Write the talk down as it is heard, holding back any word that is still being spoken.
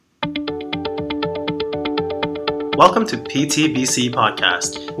Welcome to PTBC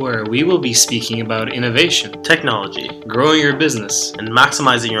Podcast, where we will be speaking about innovation, technology, growing your business, and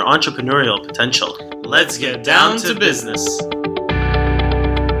maximizing your entrepreneurial potential. Let's get down to business.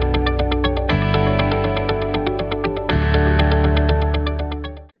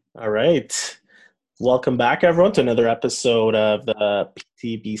 All right. Welcome back, everyone, to another episode of the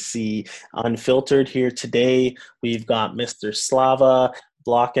PTBC Unfiltered. Here today, we've got Mr. Slava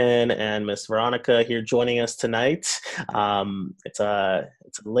Blocken and Miss Veronica here joining us tonight. It's a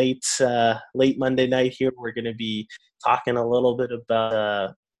late Monday night here. We're going to be talking a little bit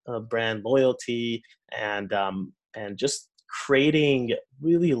about brand loyalty and just creating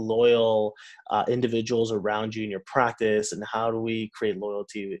really loyal individuals around you in your practice, and how do we create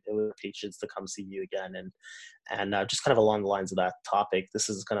loyalty with patients to come see you again, and just kind of along the lines of that topic. This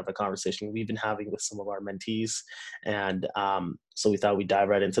is kind of a conversation we've been having with some of our mentees, and so we thought we'd dive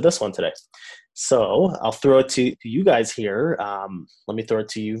right into this one today. So I'll throw it to you guys here. Let me throw it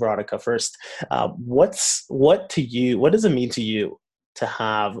to you, Veronica, first. What does it mean to you to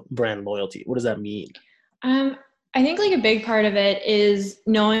have brand loyalty? What does that mean? I think like a big part of it is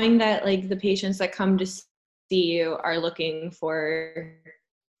knowing that like the patients that come to see you are looking for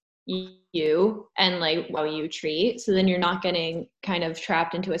you and like how you treat. So then you're not getting kind of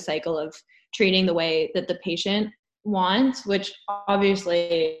trapped into a cycle of treating the way that the patient wants, which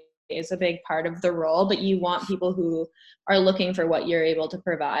obviously is a big part of the role, but you want people who are looking for what you're able to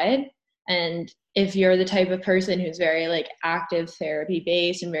provide. And if you're the type of person who's very like active therapy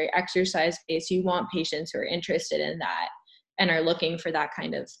based and very exercise based, you want patients who are interested in that and are looking for that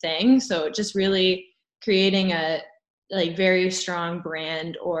kind of thing. So just really creating a like very strong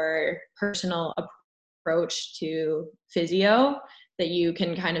brand or personal approach to physio that you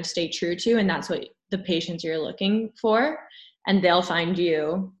can kind of stay true to. And that's what the patients you're looking for. And they'll find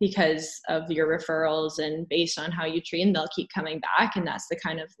you because of your referrals, and based on how you treat them, they'll keep coming back. And that's the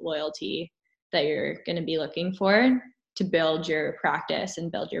kind of loyalty that you're going to be looking for to build your practice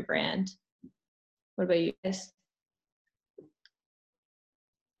and build your brand. What about you guys?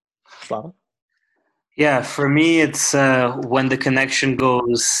 Slava? Yeah, for me, it's when the connection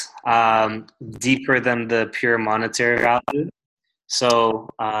goes deeper than the pure monetary value. So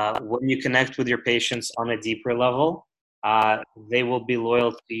when you connect with your patients on a deeper level, they will be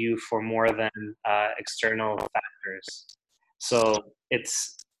loyal to you for more than external factors. So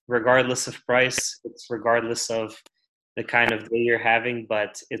it's regardless of price, it's regardless of the kind of day you're having,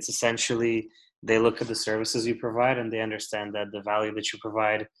 but it's essentially they look at the services you provide and they understand that the value that you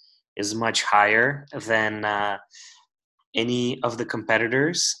provide is much higher than any of the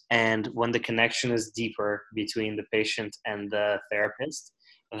competitors. And when the connection is deeper between the patient and the therapist,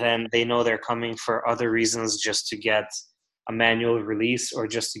 then they know they're coming for other reasons, just to get a manual release or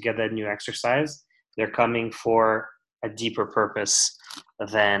just to get that new exercise. They're coming for a deeper purpose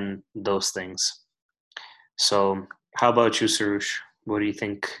than those things. So how about you, Sarush? What do you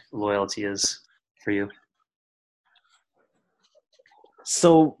think loyalty is for you?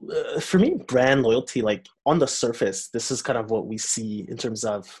 So for me, brand loyalty, like on the surface, this is kind of what we see in terms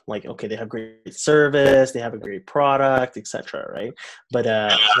of like, okay, they have great service, they have a great product, etc. Right? But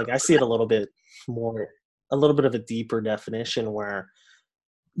like I see it a little bit of a deeper definition, where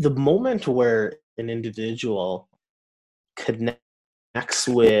the moment where an individual connects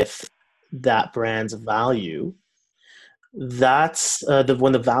with that brand's value, that's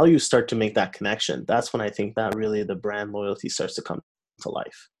when the values start to make that connection. That's when I think that really the brand loyalty starts to come to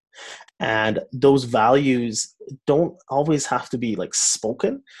life. And those values don't always have to be like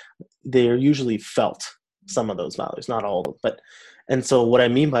spoken. They're usually felt, some of those values, not all of them. And so what I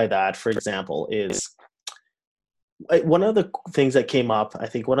mean by that, for example, is one of the things that came up, I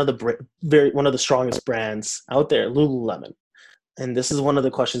think one of the strongest brands out there, Lululemon. And this is one of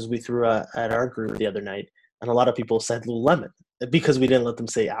the questions we threw at our group the other night. And a lot of people said Lululemon because we didn't let them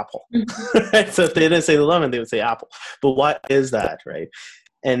say Apple. So if they didn't say Lululemon, they would say Apple. But why is that, right?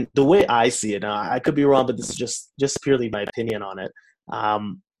 And the way I see it, now I could be wrong, but this is just purely my opinion on it.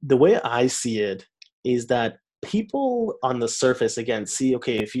 The way I see it is that people on the surface, again, see,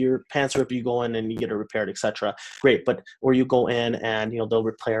 okay, if your pants rip, you go in and you get it repaired, etc. Great, or you go in and they'll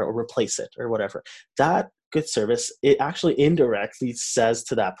repair or replace it or whatever. That good service, it actually indirectly says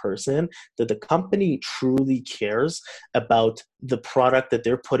to that person that the company truly cares about the product that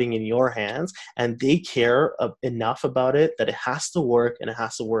they're putting in your hands, and they care enough about it that it has to work, and it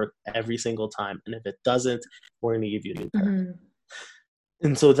has to work every single time. And if it doesn't, we're going to give you a new pair. Mm-hmm.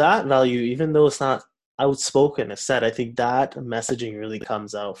 And so that value, even though it's not outspoken, as said, I think that messaging really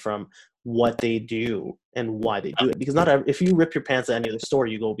comes out from what they do and why they do it. Because if you rip your pants at any other store,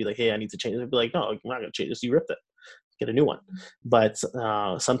 you go be like, hey, I need to change it. They'll be like, no, I'm not going to change this. You ripped it. get a new one. But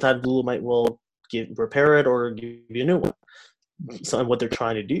sometimes Google will repair it or give you a new one. So, and what they're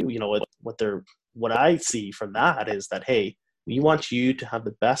trying to do, what I see from that is that, hey, we want you to have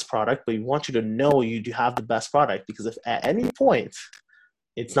the best product, but we want you to know you do have the best product, because if at any point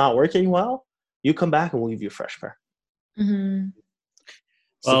it's not working well, you come back and we'll give you a fresh pair. Mm-hmm.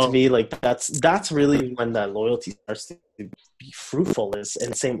 So to me, like that's really when that loyalty starts to be fruitful.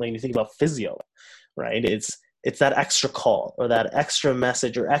 And same when you think about physio, right? It's that extra call or that extra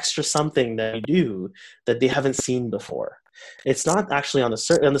message or extra something that you do that they haven't seen before. It's not actually on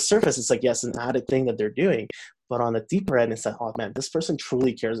the surface. It's like, yes, an added thing that they're doing, but on the deeper end, it's like, oh man, this person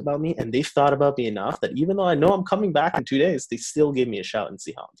truly cares about me, and they've thought about me enough that even though I know I'm coming back in 2 days, they still give me a shout and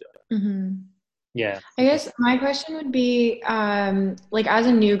see how I'm doing. Mm-hmm. Yeah. I guess my question would be, like, as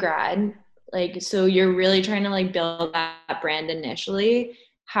a new grad, like, so you're really trying to like build that brand initially.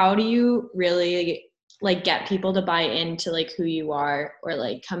 How do you really like get people to buy into like who you are, or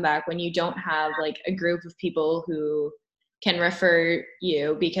like come back when you don't have like a group of people who can refer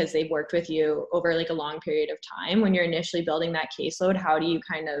you because they've worked with you over like a long period of time? When you're initially building that caseload, how do you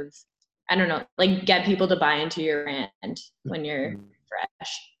kind of, I don't know, like get people to buy into your brand when you're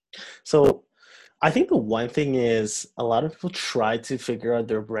fresh? So I think the one thing is a lot of people try to figure out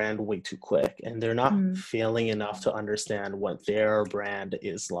their brand way too quick, and they're not failing enough to understand what their brand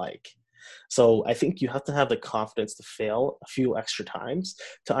is like. So I think you have to have the confidence to fail a few extra times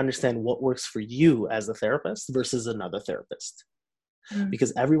to understand what works for you as a therapist versus another therapist.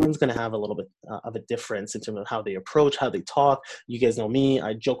 Because everyone's going to have a little bit of a difference in terms of how they approach, how they talk. You guys know me,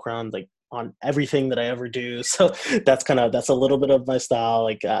 I joke around like on everything that I ever do. So that's a little bit of my style.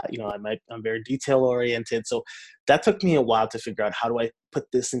 Like, I'm very detail oriented. So that took me a while to figure out, how do I put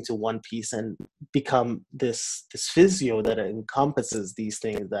this into one piece and become this physio that encompasses these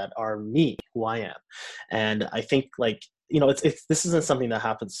things that are me, who I am. And I think like, this isn't something that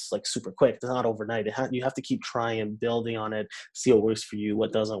happens like super quick. It's not overnight. You have to keep trying and building on it, see what works for you,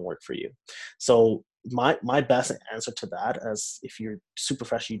 what doesn't work for you. So my best answer to that, as if you're super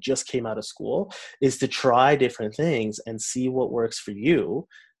fresh, you just came out of school, is to try different things and see what works for you,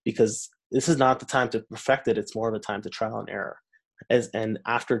 because this is not the time to perfect it. It's more of a time to trial and error. And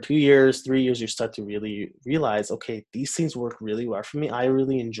after 2 years, 3 years, you start to really realize, okay, these things work really well for me. I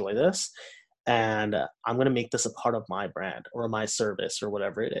really enjoy this. And I'm going to make this a part of my brand or my service or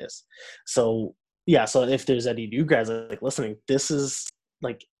whatever it is. So yeah, so if there's any new grads like listening, this is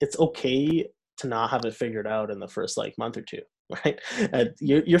like, it's okay to not have it figured out in the first like month or two, right? And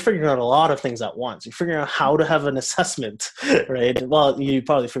you're figuring out a lot of things at once. You're figuring out how to have an assessment, right? Well, you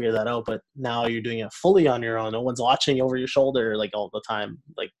probably figured that out, but now you're doing it fully on your own. No one's watching over your shoulder like all the time,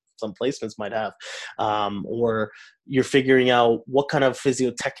 like some placements might have, or you're figuring out what kind of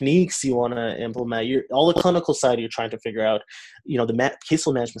physio techniques you want to implement. All the clinical side you're trying to figure out, the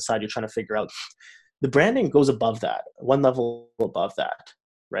caseload management side you're trying to figure out. The branding goes above that, one level above that,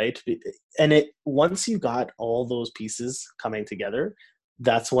 right? And once you got all those pieces coming together,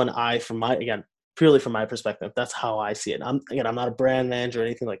 that's when purely from my perspective, that's how I see it. I'm not a brand manager or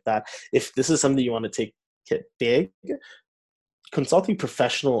anything like that. If this is something you want to take it big, consulting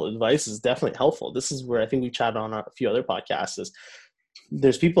professional advice is definitely helpful. This is where I think we chatted on a few other podcasts, is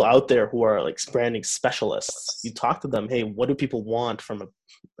there's people out there who are like branding specialists. You talk to them, hey, what do people want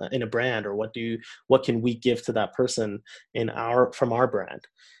in a brand, or what can we give to that person from our brand?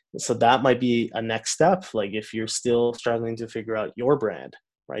 So that might be a next step. Like if you're still struggling to figure out your brand,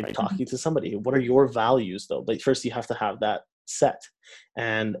 right? Talking to somebody, what are your values though? But first you have to have that set.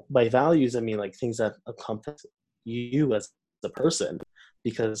 And by values, I mean like things that encompass you as a person,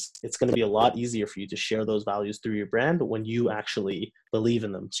 because it's going to be a lot easier for you to share those values through your brand when you actually believe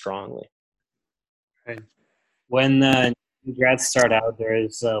in them strongly. Right. When grads start out, there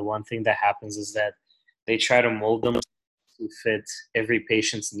is one thing that happens is that they try to mold them to fit every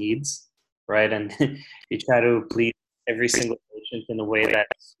patient's needs, right? And you try to please every single patient in a way that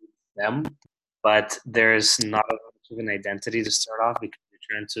suits them, but there's not much of an identity to start off, because you're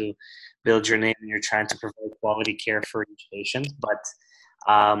trying to build your name and you're trying to provide quality care for each patient. But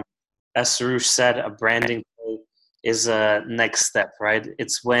as Sarush said, a branding is a next step, right?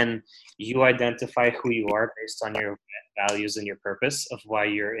 It's when you identify who you are based on your values and your purpose of why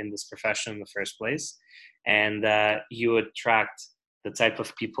you're in this profession in the first place, and you attract the type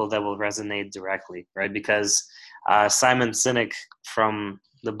of people that will resonate directly, right? Because Simon Sinek from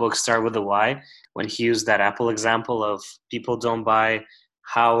the book Start with the Why, when he used that Apple example of people don't buy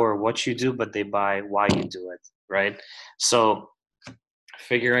how or what you do, but they buy why you do it, right? So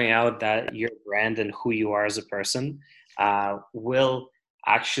figuring out that your brand and who you are as a person will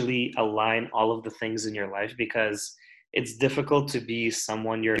actually align all of the things in your life, because it's difficult to be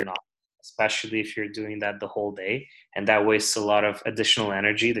someone you're not, especially if you're doing that the whole day. And that wastes a lot of additional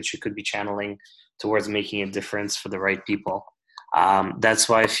energy that you could be channeling towards making a difference for the right people. That's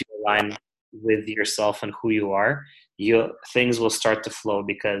why if you align with yourself and who you are, things will start to flow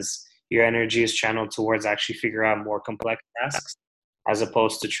because your energy is channeled towards actually figure out more complex tasks as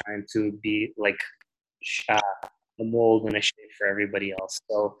opposed to trying to be like uh, a mold and a shape for everybody else.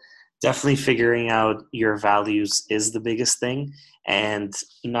 So definitely figuring out your values is the biggest thing, and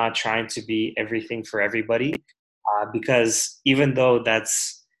not trying to be everything for everybody, because even though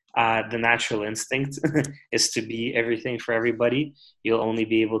that's the natural instinct is to be everything for everybody, you'll only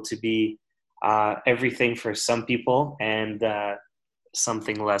be able to be everything for some people and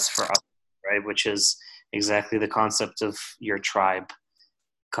something less for others, right? Which is exactly the concept of your tribe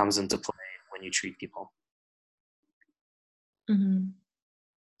comes into play when you treat people. Mm-hmm.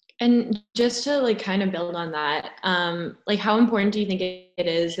 And just to like kind of build on that, like how important do you think it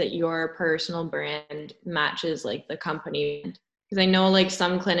is that your personal brand matches like the company? Because I know like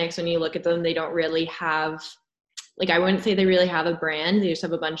some clinics, when you look at them, they don't really have, like I wouldn't say they really have a brand. They just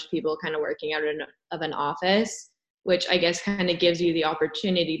have a bunch of people kind of working out of an office, which I guess kind of gives you the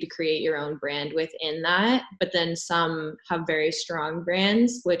opportunity to create your own brand within that. But then some have very strong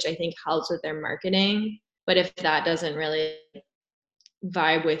brands, which I think helps with their marketing. But if that doesn't really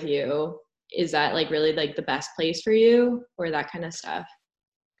vibe with you, is that like really like the best place for you, or that kind of stuff?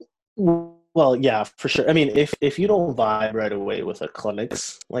 Well, yeah, for sure. I mean, if you don't vibe right away with a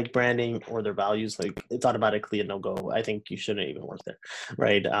clinic's like branding or their values, like it's automatically a no-go. I think you shouldn't even work there,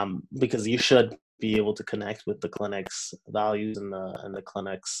 right? Because you should be able to connect with the clinic's values and the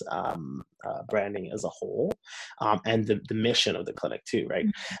clinic's branding as a whole, and the mission of the clinic too, right?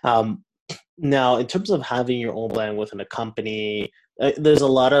 Um, Now, in terms of having your own brand within a company, there's a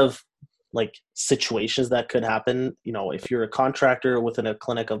lot of like situations that could happen. You know, if you're a contractor within a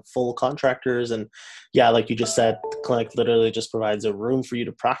clinic of full contractors, and yeah, like you just said, the clinic literally just provides a room for you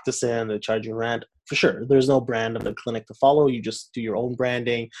to practice in, they charge you rent. For sure, there's no brand of the clinic to follow. You just do your own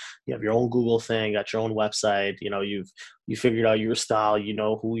branding. You have your own Google thing, got your own website. You know, you figured out your style. You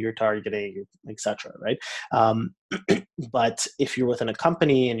know who you're targeting, etc. Right? Um, but if you're within a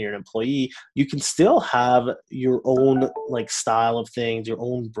company and you're an employee, you can still have your own like style of things, your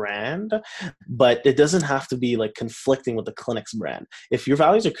own brand, but it doesn't have to be like conflicting with the clinic's brand. If your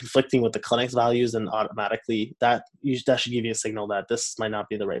values are conflicting with the clinic's values, then automatically that should give you a signal that this might not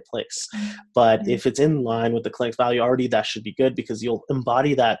be the right place. But if it's in line with the clinic's value already, that should be good because you'll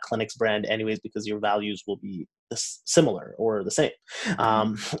embody that clinic's brand anyways, because your values will be similar or the same.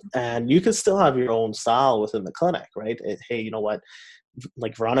 And you can still have your own style within the clinic, right? Hey, you know what?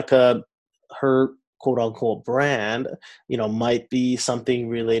 Like Veronica, her quote unquote brand, you know, might be something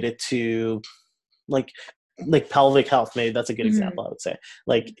related to like pelvic health. Maybe that's a good example. I would say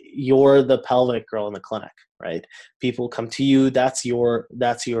like you're the pelvic girl in the clinic, right? People come to you. That's your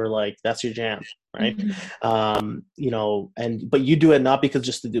jam, right? You know, but you do it not because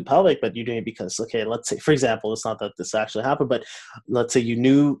just to do pelvic, but you're doing it because, okay, let's say, for example, it's not that this actually happened, but let's say you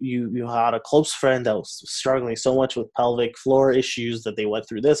knew you had a close friend that was struggling so much with pelvic floor issues that they went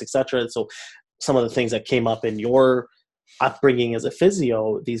through this, etc. And so some of the things that came up in your upbringing as a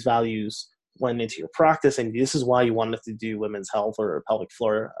physio, these values went into your practice, and this is why you wanted to do women's health or pelvic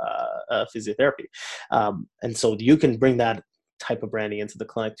floor physiotherapy. And so you can bring that type of branding into the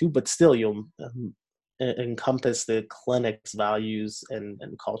clinic too, but still you'll encompass the clinic's values and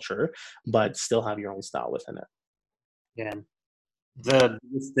culture, but still have your own style within it. Yeah. The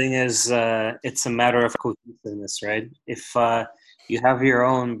biggest thing is it's a matter of cohesiveness, right? If you have your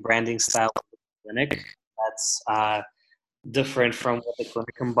own branding style in the clinic that's different from what the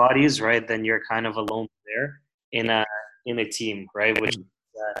clinic embodies, right? Then you're kind of alone there in a team, right? Which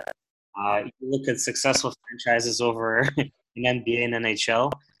you look at successful franchises over in NBA and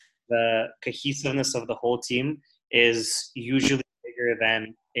NHL, the cohesiveness of the whole team is usually bigger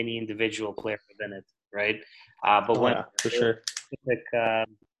than any individual player within it, right? But when For sure, specific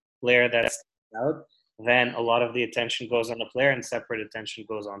player that stands out, then a lot of the attention goes on the player and separate attention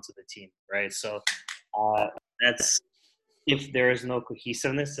goes on to the team, right? So that's if there is no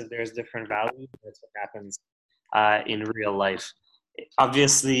cohesiveness, if there's different values, that's what happens in real life.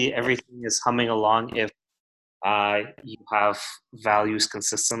 Obviously, everything is humming along if you have values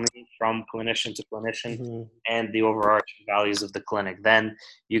consistently from clinician to clinician and the overarching values of the clinic. Then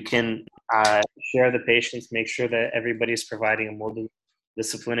you can share the patients, make sure that everybody's providing a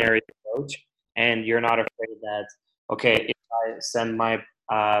multidisciplinary approach, and you're not afraid that, okay, if I send my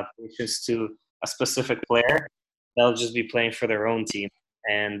patients to a specific player, they'll just be playing for their own team,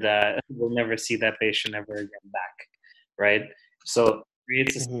 and we'll never see that patient ever again back. right? So it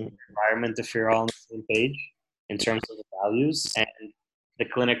creates a Mm-hmm. safe environment if you're all on the same page in terms of the values, and the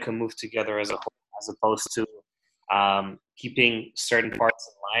clinic can move together as a whole, as opposed to keeping certain parts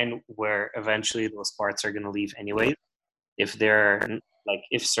in line where eventually those parts are going to leave anyway if they're like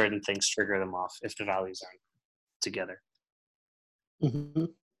if certain things trigger them off if the values aren't together. Mm-hmm.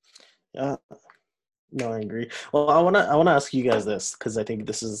 Yeah. No, I agree. Well, I wanna ask you guys this because I think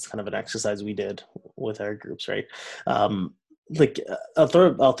this is kind of an exercise we did with our groups, right? Like I'll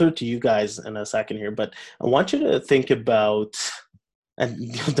throw it to you guys in a second here, but I want you to think about,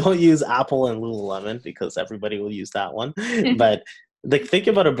 and don't use Apple and Lululemon because everybody will use that one, but like think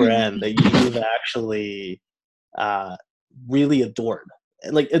about a brand that you've actually uh, really adored.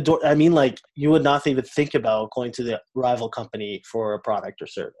 Like adore, I mean, like you would not even think about going to the rival company for a product or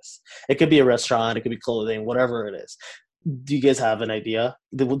service. It could be a restaurant, it could be clothing, whatever it is. Do you guys have an idea?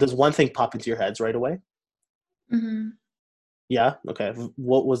 Does one thing pop into your heads right away? Mhm. Yeah. Okay.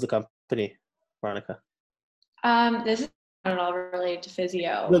 What was the company, Veronica? This is not at all related to That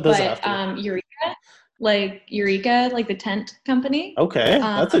physio, doesn't but have to be. Eureka, like the tent company. Okay,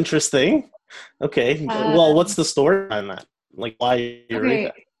 Um, that's interesting. Okay. uh, Well, what's the story on that? Like, why Eureka?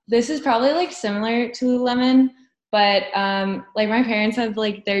 okay, this is probably like similar to Lululemon, but like my parents have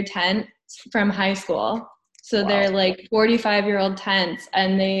like their tents from high school, so Wow. they're like 45-year-old tents,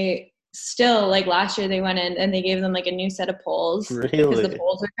 and they still like last year they went in and they gave them like a new set of poles because the Really?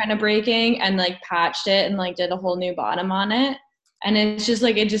 poles were kind of breaking, and like patched it and like did a whole new bottom on it. And it's just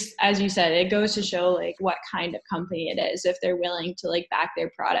like, it just, as you said, it goes to show like what kind of company it is if they're willing to like back their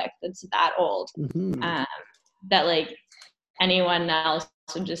product that's that old, Hmm. um, that like anyone else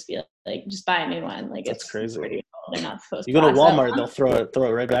would just be like, just buy a new one. Like That's it's crazy. pretty old and not supposed You to go to last that Walmart, they'll long. throw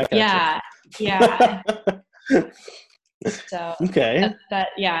it right back at Yeah, yeah. you. So Okay. that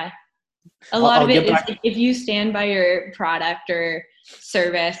yeah, a lot I'll of it get is back. like, if you stand by your product or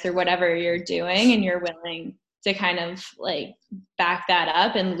service or whatever you're doing and you're willing to kind of like back that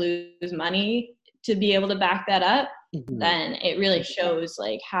up and lose money to be able to back that up, Mhm. then it really shows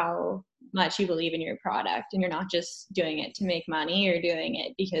like how much you believe in your product and you're not just doing it to make money, you're doing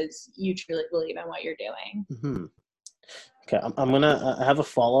it because you truly believe in what you're doing. Mhm. Okay, I'm gonna I have a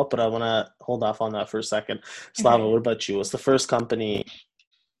follow up, but I wanna hold off on that for a second. Slava, Okay. what about you? What's the first company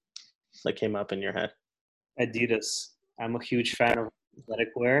that came up in your head? Adidas. I'm a huge fan of athletic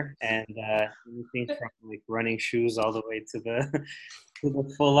wear, and anything from like running shoes all the way to the to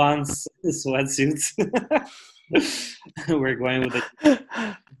the full-on sweatsuits. We're going with it.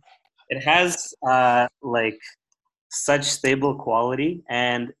 It has like such stable quality,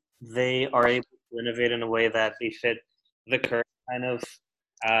 and they are able to innovate in a way that they fit the current kind of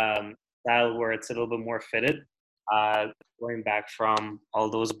style where it's a little bit more fitted. Uh, Going back from all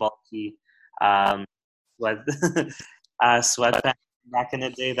those bulky um, sweat sweatpants back in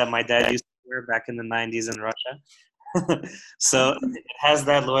the day that my dad used to wear back in the 90s in Russia. So it has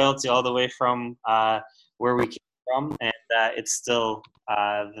that loyalty all the way from where we came from, and it's still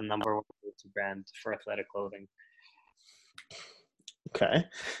the number one go-to brand for athletic clothing. Okay.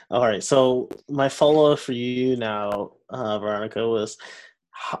 All right. So my follow up for you now, Veronica, was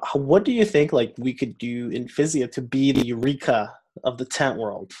what do you think like we could do in physio to be the eureka of the tent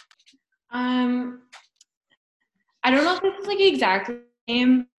world? Um, I don't know if it's like exactly the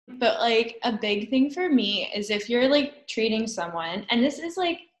same, but like a big thing for me is if you're like treating someone, and this is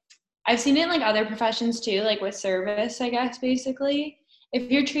like, I've seen it in like other professions too, like with service, I guess, basically. If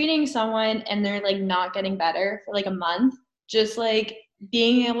you're treating someone and they're like not getting better for like a month, just like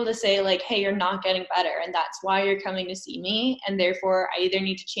being able to say, like, hey, you're not getting better, and that's why you're coming to see me. And therefore, I either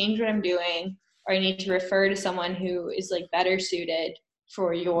need to change what I'm doing or I need to refer to someone who is like better suited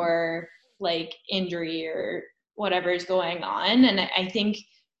for your like injury or whatever is going on. And I think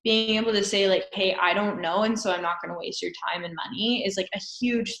being able to say like, hey, I don't know, and so I'm not going to waste your time and money is like a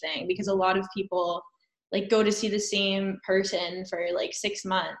huge thing, because a lot of people like go to see the same person for like 6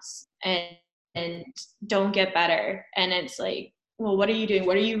 months and don't get better. And it's like, well, what are you doing?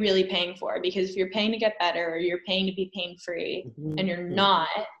 What are you really paying for? Because if you're paying to get better or you're paying to be pain free and you're Mhm. not,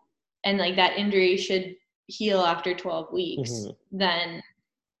 and like that injury should heal after 12 weeks, Mhm. then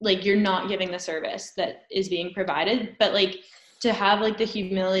like you're not giving the service that is being provided. But like to have like the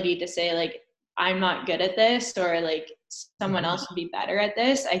humility to say like, I'm not good at this, or like someone else would be better at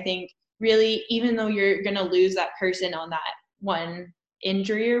this, I think really, even though you're going to lose that person on that one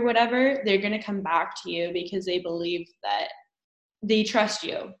injury or whatever, they're going to come back to you because they believe that they trust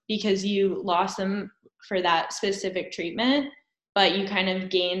you because you lost them for that specific treatment, but you kind of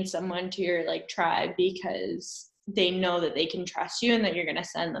gained someone to your like tribe because they know that they can trust you and that you're going to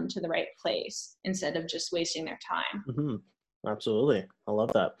send them to the right place instead of just wasting their time. Mm-hmm. Absolutely. I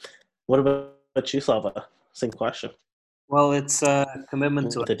love that. What about you, Slava? Same question. Well, it's a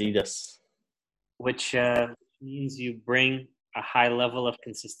commitment to With Adidas. which means you bring a high level of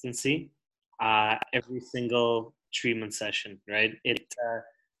consistency every single treatment session, right?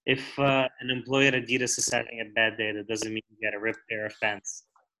 If an employee at Adidas is having a bad day, that doesn't mean you get a ripped pair of pants,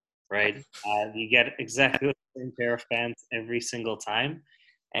 right? You get exactly the same pair of pants every single time,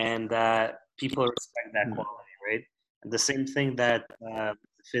 and people respect that quality, right? And the same thing that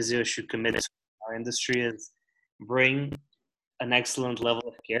physio should commit to our industry is bring an excellent level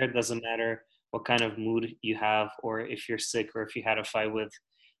of care. It doesn't matter what kind of mood you have, or if you're sick, or if you had a fight with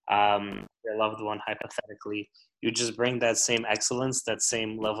your loved one, hypothetically. You just bring that same excellence, that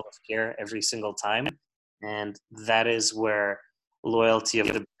same level of care every single time. And that is where loyalty of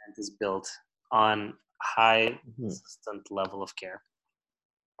the brand is built on high, consistent level of care.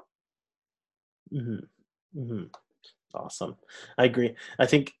 Mm-hmm. Mm-hmm. Awesome. I agree. I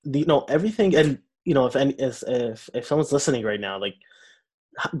think everything, and if someone's listening right now, like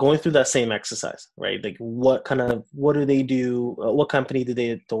going through that same exercise, right? Like what do they do? What company did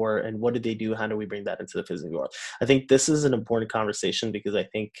they adore, and what did they do? How do we bring that into the physical world? I think this is an important conversation because I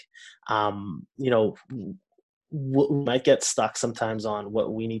think, we might get stuck sometimes on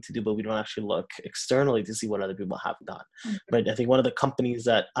what we need to do, but we don't actually look externally to see what other people have done. Right? I think one of the companies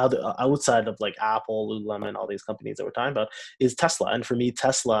that outside of like Apple, Lululemon, all these companies that we're talking about is Tesla. And for me,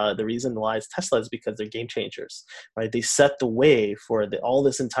 Tesla, the reason why it's Tesla is because they're game changers, right? They set the way for all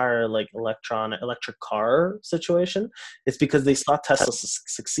this entire like electric car situation. It's because they saw Tesla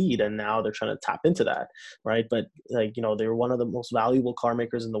succeed, and now they're trying to tap into that, right? But they're one of the most valuable car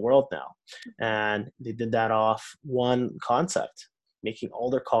makers in the world now, and they did that off one concept, making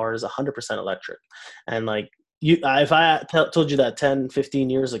all their cars 100% electric. And like if I told you that 10-15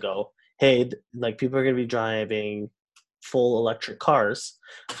 years ago, hey, like people are going to be driving full electric cars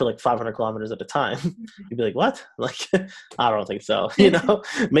for like 500 kilometers at a time, you'd be like, what? Like, I don't think so.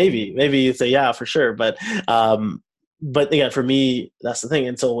 Maybe you'd say, yeah, for sure. But again, for me, that's the thing.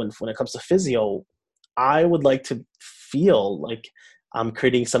 And so when it comes to physio, I would like to feel like I'm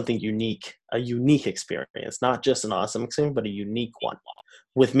creating something unique, a unique experience, not just an awesome experience, but a unique one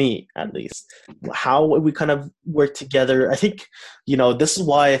with me, at least. How we kind of work together. I think, this is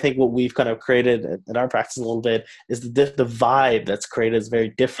why I think what we've kind of created in our practice a little bit is the vibe that's created is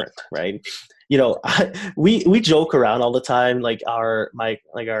very different, right? We joke around all the time. Like my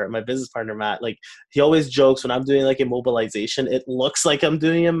business partner, Matt, like he always jokes when I'm doing like immobilization, it looks like I'm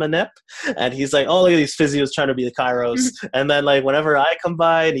doing a manip. And he's like, oh, look at these physios trying to be the chiros. And then like whenever I come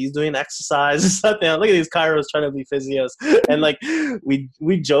by and he's doing exercise or something, look at these chiros trying to be physios. And like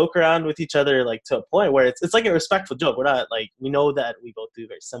we joke around with each other like to a point where it's like a respectful joke. We're not like, we know that we both do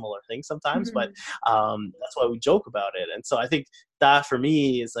very similar things sometimes, but that's why we joke about it. And so I think that for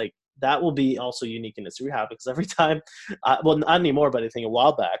me is like, that will be also unique in its rehab, because every time, well, not anymore, but I think a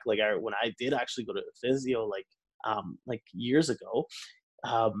while back, like when I did actually go to physio, like years ago,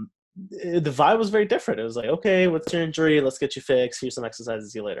 the vibe was very different. It was like, okay, what's your injury? Let's get you fixed. Here's some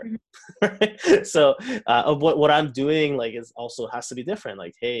exercises. See you later. So what I'm doing like is also has to be different.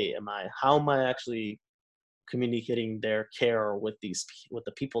 Like, hey, how am I actually communicating their care with the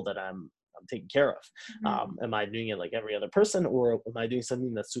people that I'm taking care of? Am I doing it like every other person, or am I doing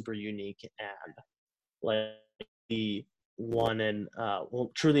something that's super unique and like the one and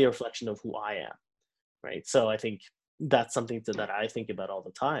truly a reflection of who I am, right? So I think that's something that I think about all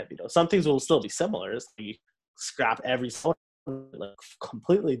the time. Some things will still be similar. You scrap every like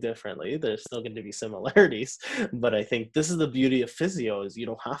completely differently. There's still going to be similarities, but I think this is the beauty of physio is you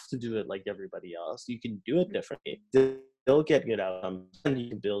don't have to do it like everybody else. You can do it differently. They'll get good outcomes, and you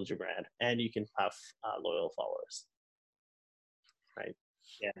can build your brand, and you can have loyal followers. Right?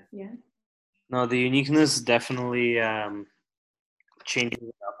 Yeah. No, the uniqueness definitely changes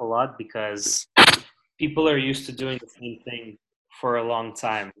it up a lot because people are used to doing the same thing for a long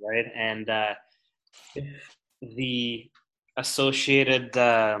time, right? And if the associated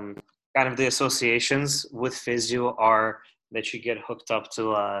kind of the associations with physio are that you get hooked up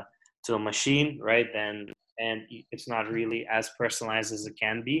to a machine, right? And it's not really as personalized as it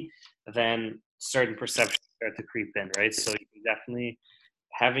can be, then certain perceptions start to creep in, right? So you can definitely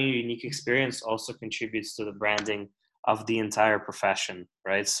having a unique experience also contributes to the branding of the entire profession,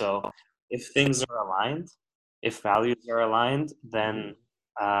 right? So if things are aligned, if values are aligned, then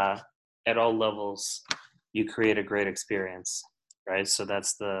at all levels you create a great experience, right? So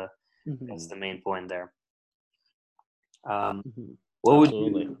that's the main point there. What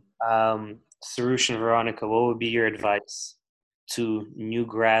Absolutely. would you Sarush and Veronica, what would be your advice to new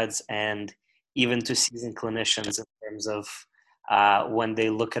grads and even to seasoned clinicians in terms of when they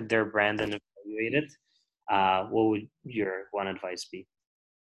look at their brand and evaluate it? What would your one advice be?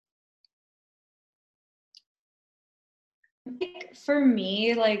 Like, for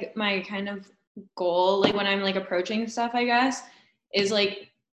me, like my kind of goal, like when I'm like approaching stuff, I guess, is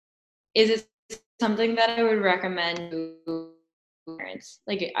like, is it something that I would recommend to parents?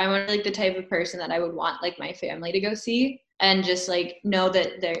 Like I want like the type of person that I would want like my family to go see and just like know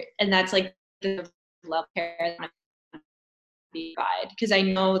that they're, and that's like the level of care that I'm be provide, because I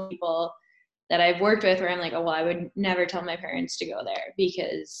know people that I've worked with where I'm like, oh well, I would never tell my parents to go there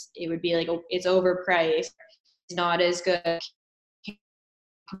because it would be like, it's overpriced, it's not as good,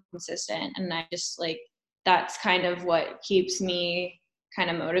 consistent, and I just like, that's kind of what keeps me kind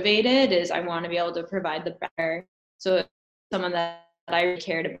of motivated, is I want to be able to provide the better. So if someone that I really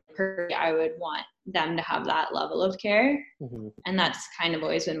cared about, I would want them to have that level of care. Mm-hmm. And that's kind of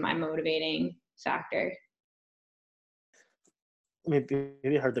always been my motivating factor. Maybe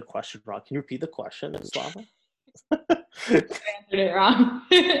I heard the question wrong. Can you repeat the question, Slava? I answered it wrong.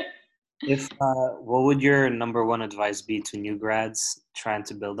 If what would your number one advice be to new grads trying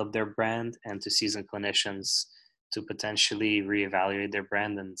to build up their brand and to seasoned clinicians to potentially reevaluate their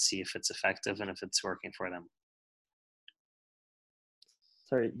brand and see if it's effective and if it's working for them?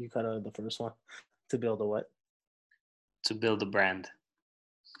 Sorry, you cut out the first one. To build a what? To build a brand.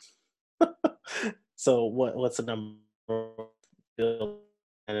 So what's the number build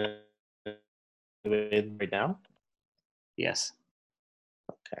right now? Yes.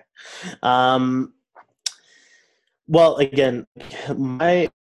 Okay. Well, again,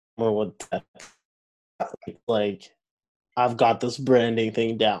 my more would like I've got this branding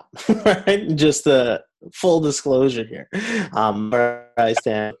thing down, right? Just a full disclosure here. Where I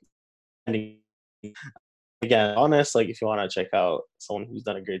stand. Again, honest, like if you want to check out someone who's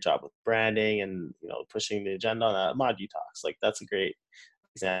done a great job with branding and pushing the agenda on that, Mod Detox, like that's a great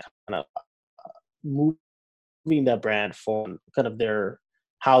example, kind of moving that brand forward, kind of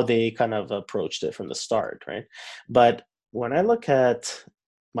how they kind of approached it from the start, right? But when I look at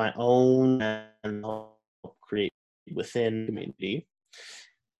my own and create within community,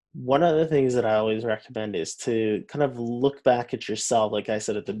 one of the things that I always recommend is to kind of look back at yourself, like I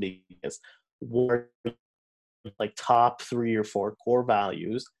said at the beginning, is what like top 3 or 4 core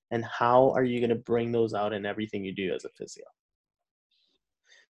values, and how are you going to bring those out in everything you do as a physio?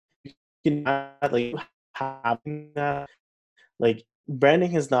 You can like having that, like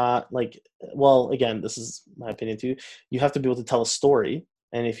branding is not like, well, again, this is my opinion too. You have to be able to tell a story,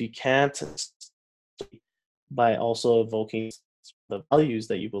 and if you can't, by also evoking the values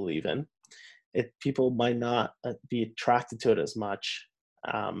that you believe in, people might not be attracted to it as much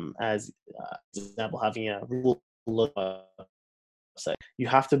as, for example, having a rule look. You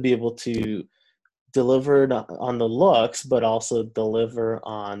have to be able to deliver it on the looks, but also deliver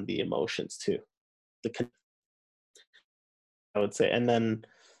on the emotions too. I would say, and then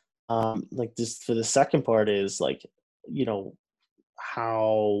like this for the second part is like,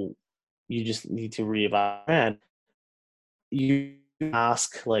 how you just need to reevaluate. You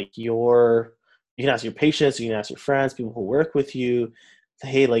ask like you can ask your patients, you can ask your friends, people who work with you,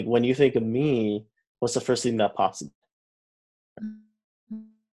 hey, like when you think of me, what's the first thing that pops in?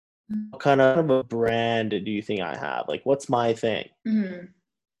 What kind of a brand do you think I have? Like, what's my thing? Mm-hmm.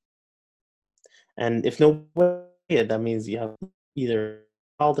 And if no way, that means you haven't either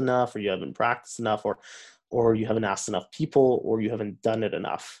called enough, or you haven't practiced enough, or you haven't asked enough people, or you haven't done it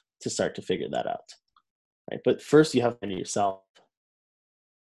enough to start to figure that out. Right? But first, you have to know yourself,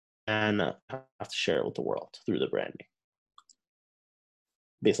 and have to share it with the world through the branding,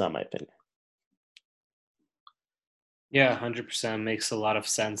 based on my opinion. Yeah, 100% makes a lot of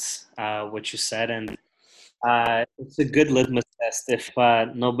sense what you said, and it's a good litmus test. If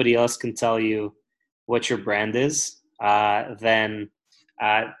nobody else can tell you what your brand is, then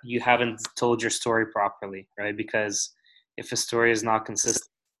you haven't told your story properly, right? Because if a story is not consistent,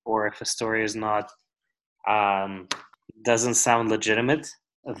 or if a story is not doesn't sound legitimate,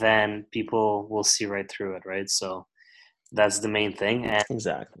 then people will see right through it, right? So that's the main thing, and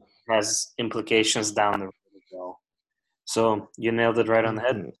Exactly. has implications down the road as well. So you nailed it right on the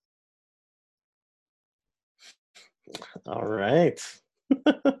head. Mm-hmm. All right.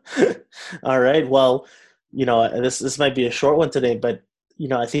 All right. Well, this might be a short one today, but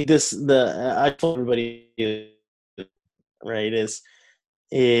I think I told everybody, right, is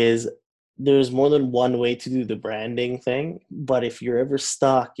there's more than one way to do the branding thing. But if you're ever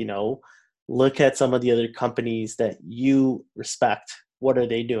stuck, look at some of the other companies that you respect. What are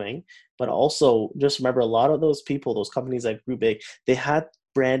they doing? But also just remember, a lot of those people, those companies that grew big, they had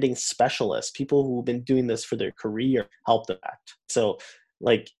branding specialists, people who've been doing this for their career, help them act. So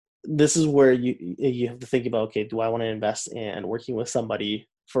like, this is where you have to think about, okay, do I want to invest in working with somebody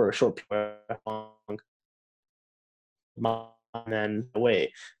for a short period of time, and then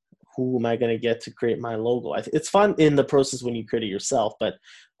away? Who am I going to get to create my logo? It's fun in the process when you create it yourself, but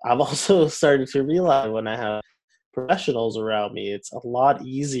I've also started to realize when I have professionals around me, it's a lot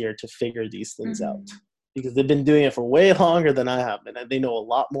easier to figure these things out because they've been doing it for way longer than I have, and they know a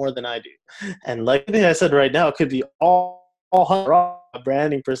lot more than I do. And like I said, right now, it could be all wrong. A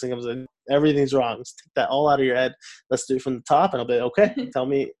branding person comes in, everything's wrong. Let's take that all out of your head. Let's do it from the top, and I'll be okay. Tell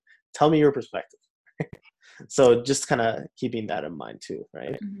me your perspective. So just kind of keeping that in mind too,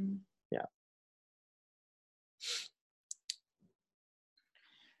 right?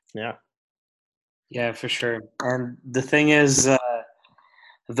 Yeah, for sure. And the thing is,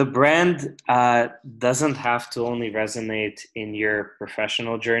 the brand doesn't have to only resonate in your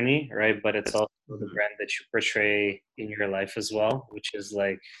professional journey, right? But it's also the brand that you portray in your life as well, which is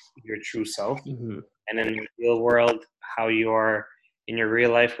like your true self. And in the real world, how you are in your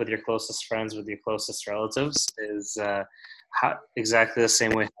real life with your closest friends, with your closest relatives, is exactly the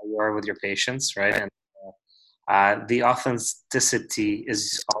same way how you are with your patients, right? And the authenticity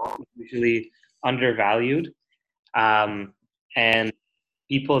is usually undervalued, and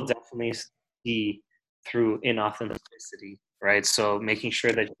people definitely see through inauthenticity, right? So making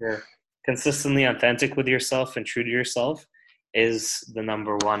sure that you're consistently authentic with yourself and true to yourself is the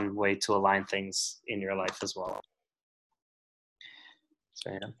number one way to align things in your life as well.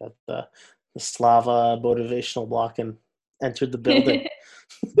 So yeah, the Slava motivational block and entered the building.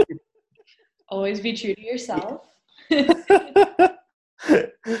 Always be true to yourself.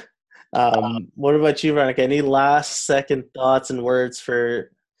 What about you, Veronica? Any last second thoughts and words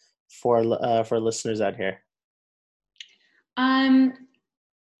for listeners out here?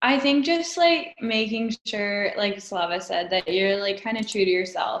 I think just like making sure, like Slava said, that you're like kind of true to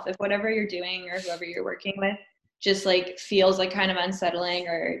yourself. If whatever you're doing or whoever you're working with just like feels like kind of unsettling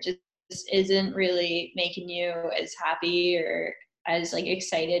or just isn't really making you as happy or as like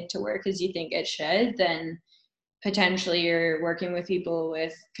excited to work as you think it should, then potentially you're working with people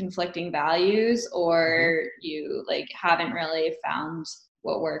with conflicting values, or you like haven't really found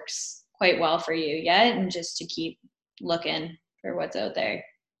what works quite well for you yet, and just to keep looking for what's out there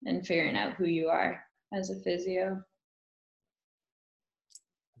and figuring out who you are as a physio.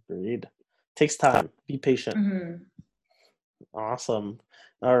 Agreed. Takes time. Be patient. Awesome.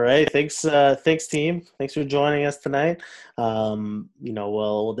 All right. Thanks, team. Thanks for joining us tonight.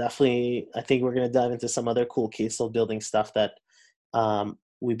 We'll definitely, I think we're going to dive into some other cool case building stuff that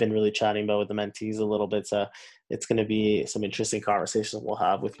we've been really chatting about with the mentees a little bit. So it's going to be some interesting conversations we'll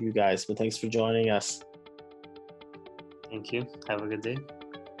have with you guys. But thanks for joining us. Thank you. Have a good day.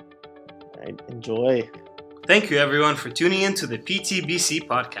 All right. Enjoy. Thank you, everyone, for tuning in to the PTBC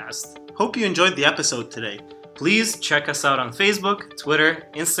podcast. Hope you enjoyed the episode today. Please check us out on Facebook, Twitter,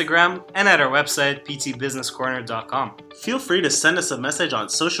 Instagram, and at our website, ptbusinesscorner.com. Feel free to send us a message on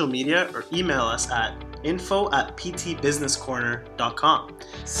social media or email us at info@ptbusinesscorner.com.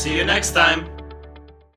 See you next time!